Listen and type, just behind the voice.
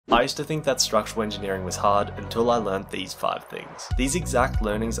I used to think that structural engineering was hard until I learned these 5 things. These exact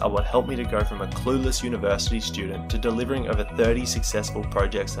learnings are what helped me to go from a clueless university student to delivering over 30 successful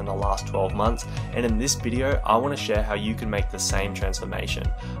projects in the last 12 months, and in this video I want to share how you can make the same transformation.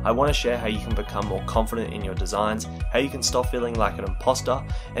 I want to share how you can become more confident in your designs, how you can stop feeling like an imposter,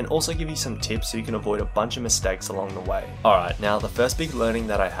 and also give you some tips so you can avoid a bunch of mistakes along the way. Alright, now the first big learning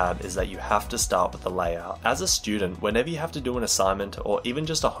that I had is that you have to start with the layout. As a student, whenever you have to do an assignment or even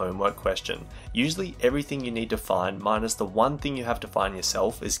just a homework question, usually everything you need to find minus the one thing you have to find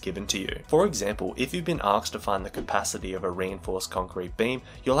yourself is given to you. For example, if you've been asked to find the capacity of a reinforced concrete beam,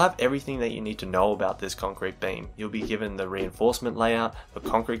 you'll have everything that you need to know about this concrete beam. You'll be given the reinforcement layout, the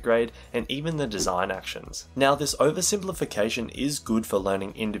concrete grade, and even the design actions. Now this oversimplification is good for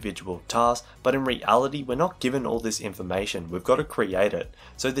learning individual tasks, but in reality we're not given all this information, we've got to create it.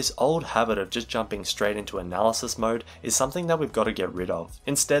 So this old habit of just jumping straight into analysis mode is something that we've got to get rid of.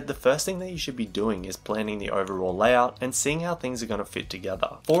 Instead, the first thing that you should be doing is planning the overall layout and seeing how things are going to fit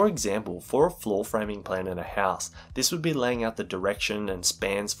together. For example, for a floor framing plan in a house, this would be laying out the direction and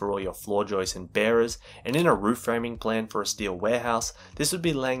spans for all your floor joists and bearers, and in a roof framing plan for a steel warehouse, this would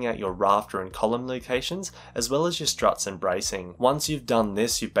be laying out your rafter and column locations, as well as your struts and bracing. Once you've done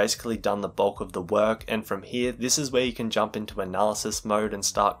this, you've basically done the bulk of the work, and from here, this is where you can jump into analysis mode and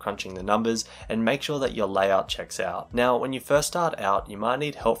start crunching the numbers and make sure that your layout checks out. Now, when you first start out, you might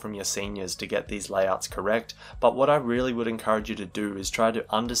need help from your seniors to get these layouts correct, but what I really would encourage you to do is try to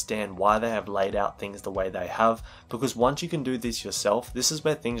understand why they have laid out things the way they have, because once you can do this yourself, this is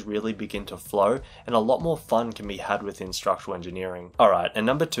where things really begin to flow and a lot more fun can be had within structural engineering. Alright, and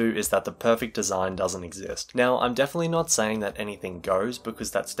number 2 is that the perfect design doesn't exist. Now, I'm definitely not saying that anything goes,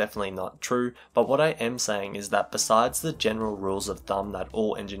 because that's definitely not true, but what I am saying is that besides the general rules of thumb that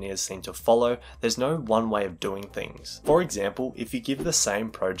all engineers seem to follow, there's no one way of doing things. For example, if you give the same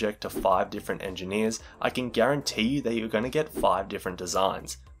project to 5 different engineers, I can guarantee you that you're going to get 5 different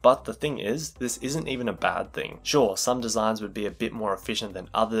designs. But the thing is, this isn't even a bad thing. Sure, some designs would be a bit more efficient than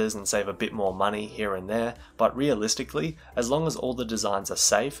others and save a bit more money here and there, but realistically, as long as all the designs are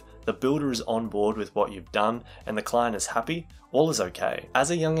safe, the builder is on board with what you've done, and the client is happy, all is okay. As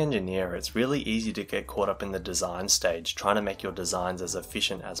a young engineer, it's really easy to get caught up in the design stage, trying to make your designs as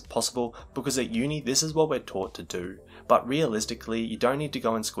efficient as possible, because at uni, this is what we're taught to do. But realistically, you don't need to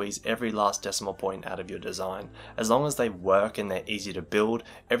go and squeeze every last decimal point out of your design. As long as they work and they're easy to build,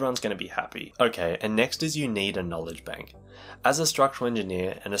 everyone's going to be happy. Okay, and next is you need a knowledge bank. As a structural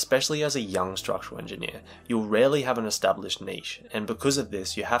engineer, and especially as a young structural engineer, you'll rarely have an established niche, and because of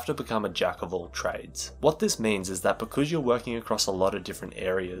this, you have to become a jack of all trades. What this means is that because you're working across a lot of different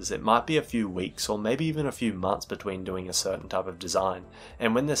areas, it might be a few weeks or maybe even a few months between doing a certain type of design,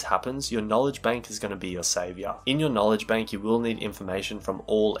 and when this happens, your knowledge bank is going to be your savior. In your knowledge bank, you will need information from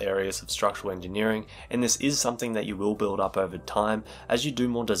all areas of structural engineering, and this is something that you will build up over time as you do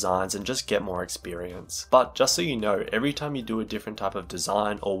more designs and just get more experience. But just so you know, every time you do a different type of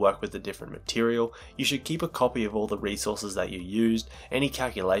design or work with a different material, you should keep a copy of all the resources that you used, any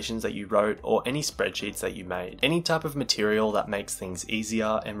calculations that you wrote, or any spreadsheets that you made. Any type of material that makes things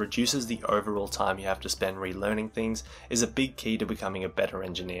easier and reduces the overall time you have to spend relearning things is a big key to becoming a better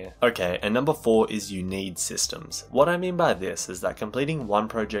engineer. Okay, and number 4 is you need systems. What I mean by this is that completing one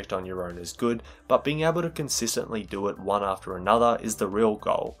project on your own is good, but being able to consistently do it one after another is the real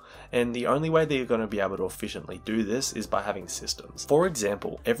goal. And the only way that you're going to be able to efficiently do this is by having systems. For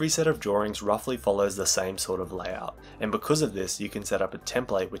example, every set of drawings roughly follows the same sort of layout, and because of this you can set up a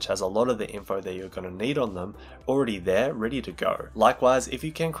template which has a lot of the info that you're going to need on them already there, ready to go. Likewise, if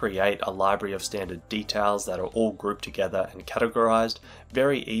you can create a library of standard details that are all grouped together and categorized,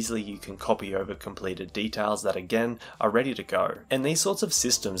 very easily you can copy over completed details that again are ready to go. And these sorts of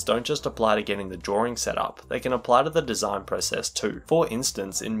systems don't just apply to getting the drawing set up, they can apply to the design process too. For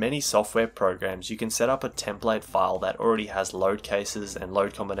instance, in many software programs you can set up a template file that already has load cases and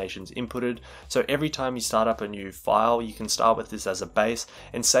load combinations inputted, so every time you start up a new file you can start with this as a base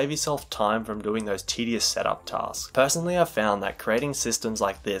and save yourself time from doing those tedious setup tasks. Personally, I've found that creating systems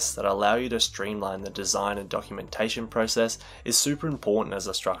like this that allow you to streamline the design and documentation process is super important as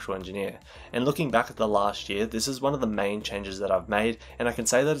a structural engineer, and looking back at the last year, this is one of the main changes that I've made, and I can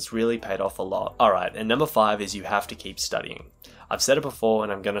say that it's really paid off a lot. Alright, and number 5 is you have to keep studying. I've said it before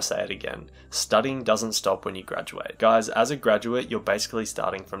and I'm going to say it again. Studying doesn't stop when you graduate. Guys, as a graduate, you're basically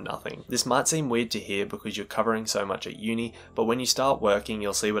starting from nothing. This might seem weird to hear because you're covering so much at uni, but when you start working,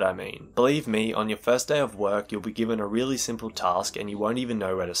 you'll see what I mean. Believe me, on your first day of work, you'll be given a really simple task and you won't even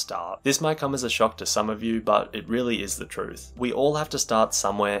know where to start. This might come as a shock to some of you, but it really is the truth. We all have to start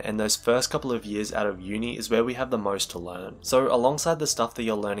somewhere, and those first couple of years out of uni is where we have the most to learn. So alongside the stuff that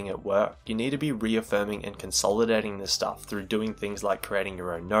you're learning at work, you need to be reaffirming and consolidating this stuff through doing things like creating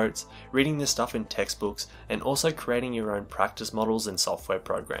your own notes, reading this stuff in textbooks, and also creating your own practice models and software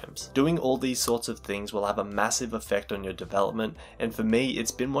programs. Doing all these sorts of things will have a massive effect on your development, and for me,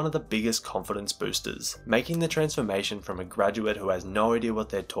 it's been one of the biggest confidence boosters. Making the transformation from a graduate who has no idea what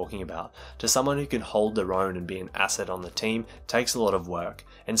they're talking about to someone who can hold their own and be an asset on the team takes a lot of work,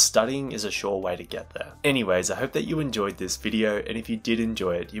 and studying is a sure way to get there. Anyways, I hope that you enjoyed this video, and if you did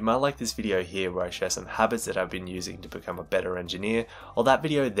enjoy it, you might like this video here where I share some habits that I've been using to become a better engineer, or that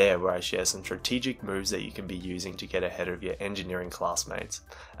video there where I share some strategic moves that you can be using to get ahead of your engineering classmates.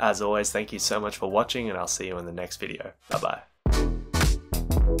 As always, thank you so much for watching, and I'll see you in the next video. Bye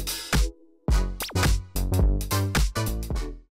bye.